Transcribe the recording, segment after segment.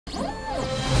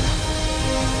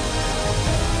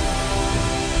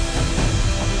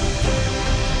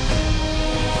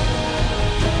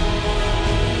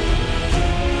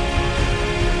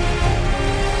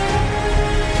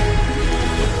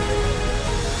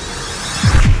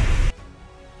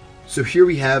So here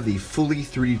we have the fully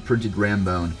 3D printed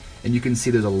Rambone, and you can see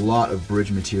there's a lot of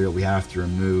bridge material we have to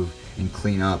remove and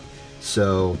clean up.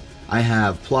 So I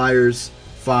have pliers,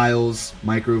 files,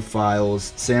 micro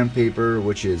files, sandpaper,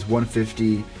 which is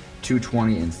 150,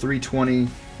 220, and 320,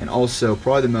 and also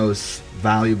probably the most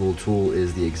valuable tool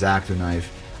is the X-ACTO knife.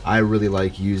 I really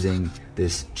like using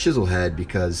this chisel head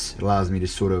because it allows me to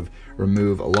sort of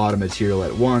remove a lot of material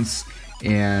at once,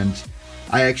 and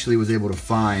I actually was able to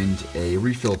find a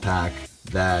refill pack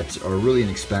that are really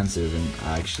inexpensive, and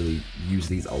I actually use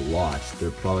these a lot.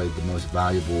 They're probably the most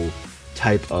valuable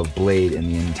type of blade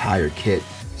in the entire kit,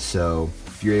 so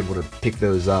if you're able to pick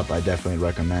those up, I definitely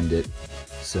recommend it.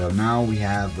 So now we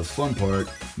have the fun part,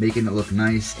 making it look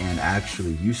nice and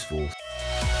actually useful.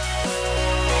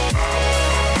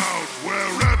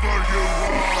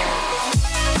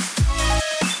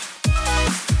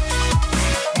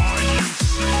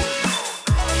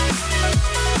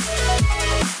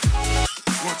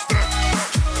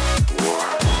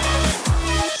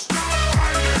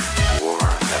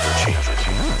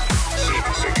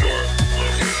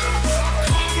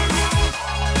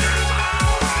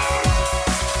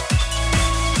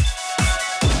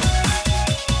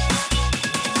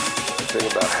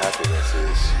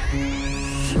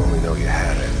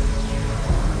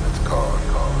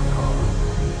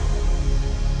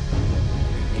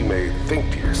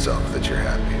 That you're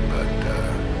happy, but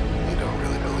you don't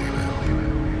really believe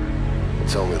it.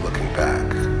 It's only looking back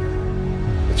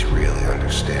that you really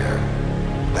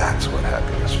understand. That's what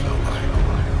happiness felt like.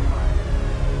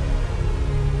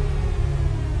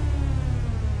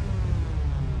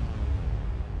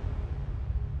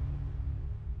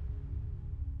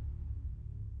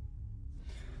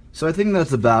 So I think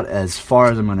that's about as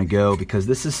far as I'm going to go because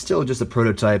this is still just a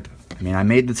prototype. I mean, I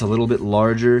made this a little bit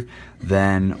larger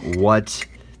than what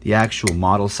the actual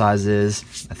model size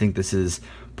is. I think this is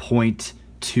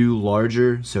 0.2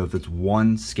 larger, so if it's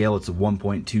one scale, it's a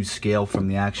 1.2 scale from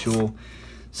the actual.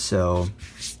 So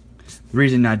the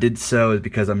reason I did so is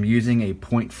because I'm using a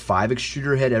 0.5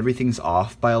 extruder head. Everything's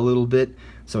off by a little bit,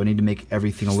 so I need to make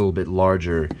everything a little bit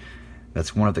larger.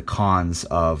 That's one of the cons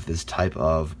of this type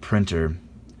of printer.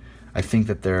 I think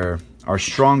that there are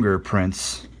stronger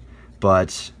prints,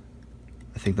 but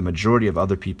I think the majority of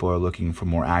other people are looking for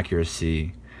more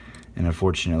accuracy, and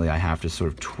unfortunately I have to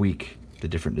sort of tweak the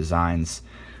different designs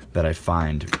that I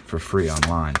find for free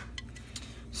online.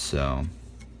 So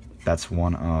that's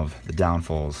one of the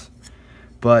downfalls.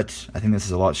 But I think this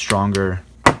is a lot stronger,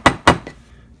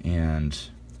 and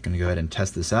I'm gonna go ahead and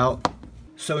test this out.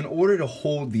 So in order to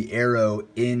hold the arrow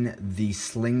in the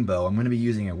SlingBow, I'm gonna be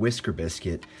using a Whisker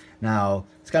Biscuit. Now,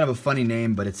 it's kind of a funny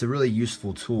name, but it's a really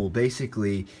useful tool.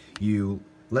 Basically, you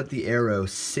let the arrow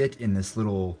sit in this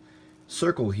little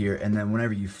circle here, and then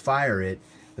whenever you fire it,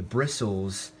 the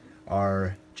bristles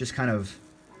are just kind of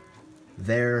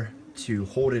there to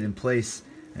hold it in place,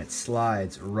 and it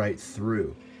slides right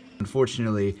through.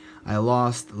 Unfortunately, I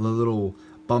lost the little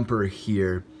bumper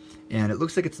here, and it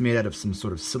looks like it's made out of some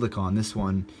sort of silicone, this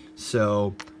one.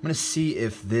 So I'm going to see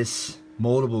if this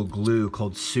moldable glue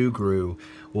called Sugru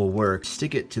will work.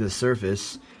 Stick it to the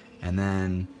surface, and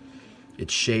then it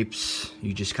shapes,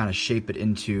 you just kind of shape it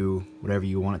into whatever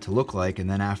you want it to look like, and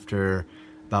then after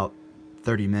about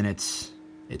 30 minutes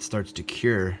it starts to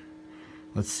cure.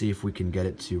 Let's see if we can get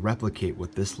it to replicate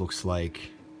what this looks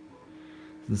like.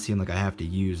 Doesn't seem like I have to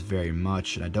use very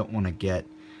much, and I don't want to get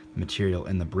material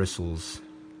in the bristles.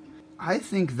 I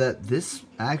think that this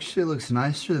actually looks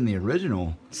nicer than the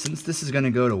original. Since this is going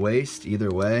to go to waste either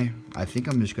way, I think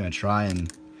I'm just going to try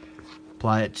and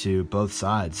apply it to both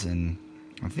sides, and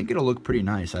I think it'll look pretty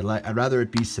nice. I'd rather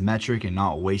it be symmetric and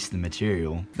not waste the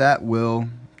material. That will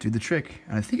do the trick,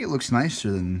 and I think it looks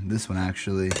nicer than this one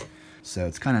actually. So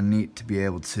it's kind of neat to be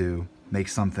able to make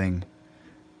something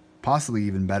possibly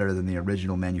even better than the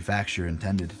original manufacturer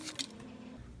intended.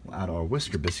 We'll add our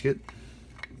Whisker Biscuit,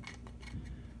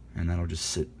 and that'll just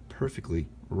sit perfectly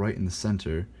right in the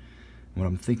center. What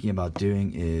I'm thinking about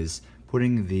doing is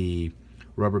putting the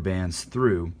rubber bands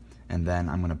through, and then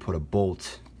I'm going to put a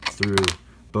bolt through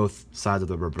both sides of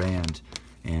the rubber band,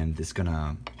 and it's going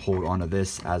to hold onto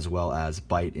this as well as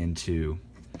bite into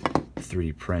the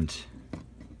 3D print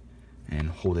and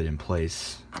hold it in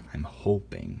place, I'm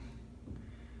hoping.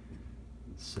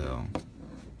 So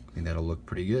I think that'll look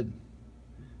pretty good.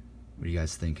 What do you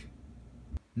guys think?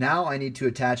 Now I need to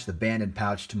attach the band and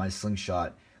pouch to my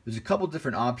Slingshot. There's a couple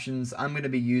different options. I'm going to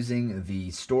be using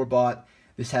the store-bought.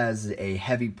 This has a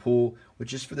heavy pull, which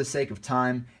just for the sake of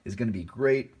time is going to be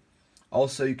great.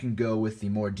 Also, you can go with the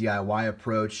more DIY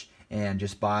approach and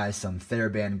just buy some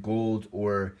Theraband Gold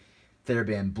or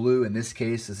Theraband Blue. In this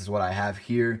case, this is what I have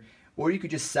here, or you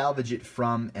could just salvage it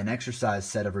from an exercise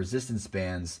set of resistance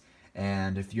bands,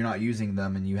 and if you're not using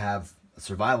them and you have a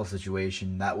survival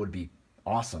situation, that would be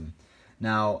awesome.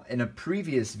 Now, in a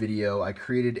previous video, I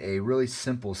created a really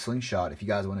simple slingshot, if you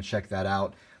guys want to check that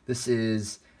out. This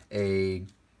is a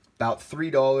about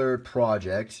 $3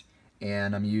 project,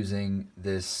 and I'm using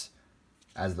this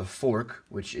as the fork,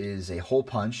 which is a hole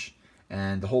punch,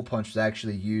 and the hole punch was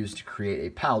actually used to create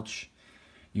a pouch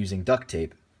using duct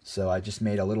tape. So I just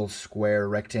made a little square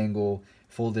rectangle,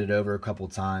 folded it over a couple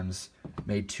times,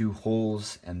 made 2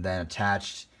 holes, and then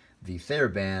attached the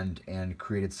Theraband and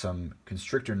created some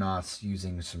constrictor knots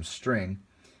using some string,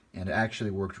 and it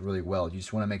actually worked really well. You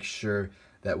just want to make sure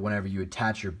that whenever you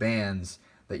attach your bands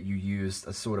that you use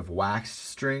a sort of waxed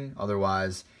string,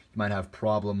 otherwise you might have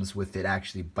problems with it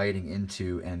actually biting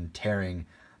into and tearing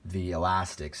the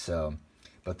elastic. So,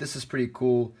 but this is pretty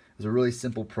cool. It's a really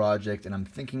simple project, and I'm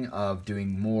thinking of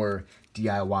doing more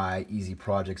DIY easy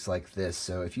projects like this.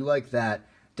 So if you like that,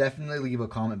 definitely leave a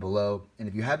comment below, and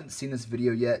if you haven't seen this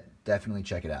video yet, definitely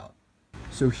check it out.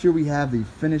 So here we have the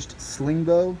finished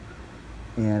SlingBow,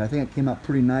 and I think it came out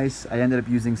pretty nice. I ended up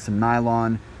using some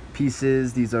nylon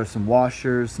pieces. These are some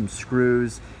washers, some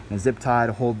screws, and a zip tie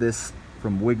to hold this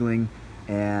from wiggling,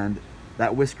 and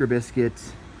that Whisker Biscuit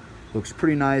looks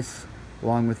pretty nice,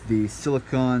 along with the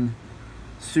silicone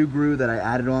Sugru that I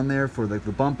added on there for the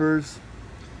bumpers.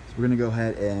 So we're gonna go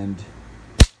ahead and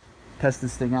test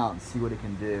this thing out and see what it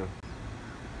can do.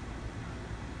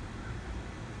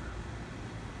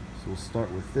 So we'll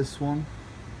start with this one.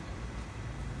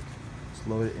 Let's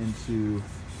load it into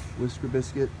Whisker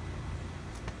Biscuit.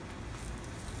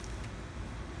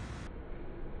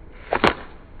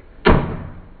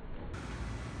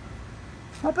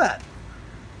 Not bad.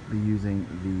 We're using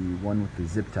the one with the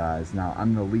zip ties. Now,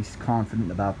 I'm the least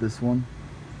confident about this one.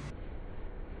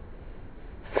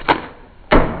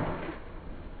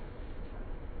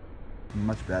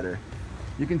 Much better.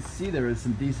 You can see there is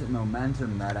some decent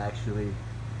momentum that actually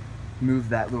moved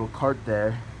that little cart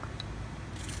there.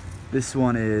 This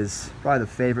one is probably the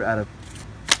favorite out of...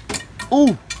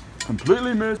 Oh!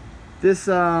 Completely missed. This,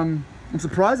 I'm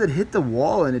surprised it hit the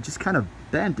wall and it just kind of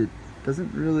bent. It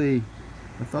doesn't really...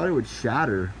 I thought it would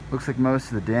shatter. Looks like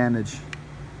most of the damage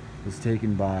was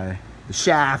taken by the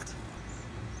shaft.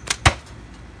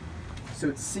 So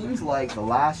it seems like the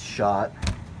last shot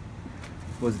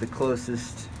was the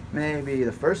closest. Maybe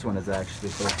the first one is actually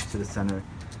closest to the center.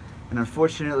 And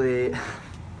unfortunately,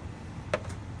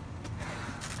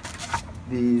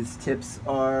 these tips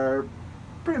are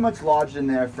pretty much lodged in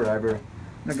there forever.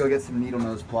 I'm gonna go get some needle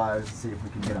nose pliers to see if we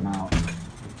can get them out.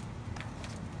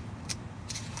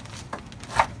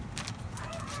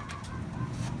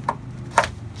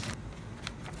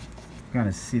 Kind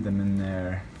of see them in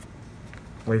there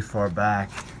way far back.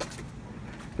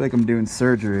 I feel like I'm doing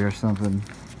surgery or something.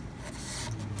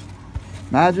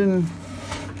 Imagine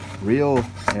real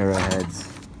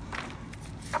arrowheads.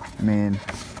 I mean,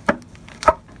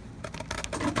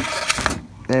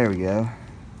 there we go.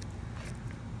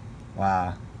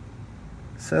 Wow.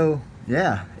 So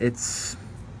yeah, it's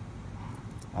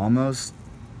almost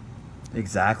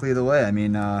exactly the way. I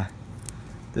mean,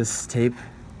 this tape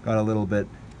got a little bit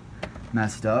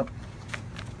messed up.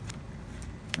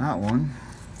 That one.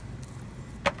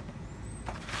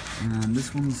 And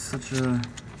this one's so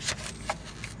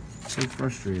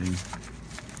frustrating.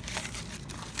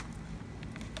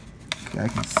 Okay, I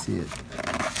can see it.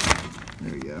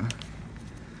 There we go.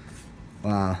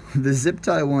 Wow, the zip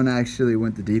tie one actually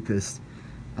went the deepest.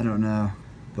 I don't know,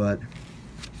 but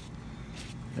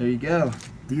there you go.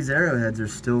 These arrowheads are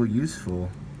still useful.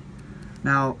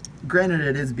 Now, granted,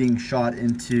 it is being shot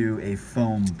into a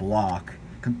foam block.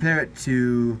 Compare it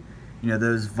to,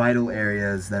 those vital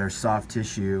areas that are soft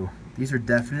tissue. These are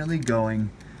definitely going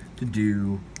to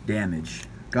do damage.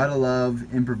 Gotta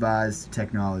love improvised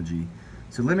technology.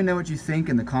 So let me know what you think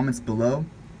in the comments below.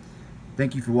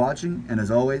 Thank you for watching, and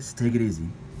as always, take it easy.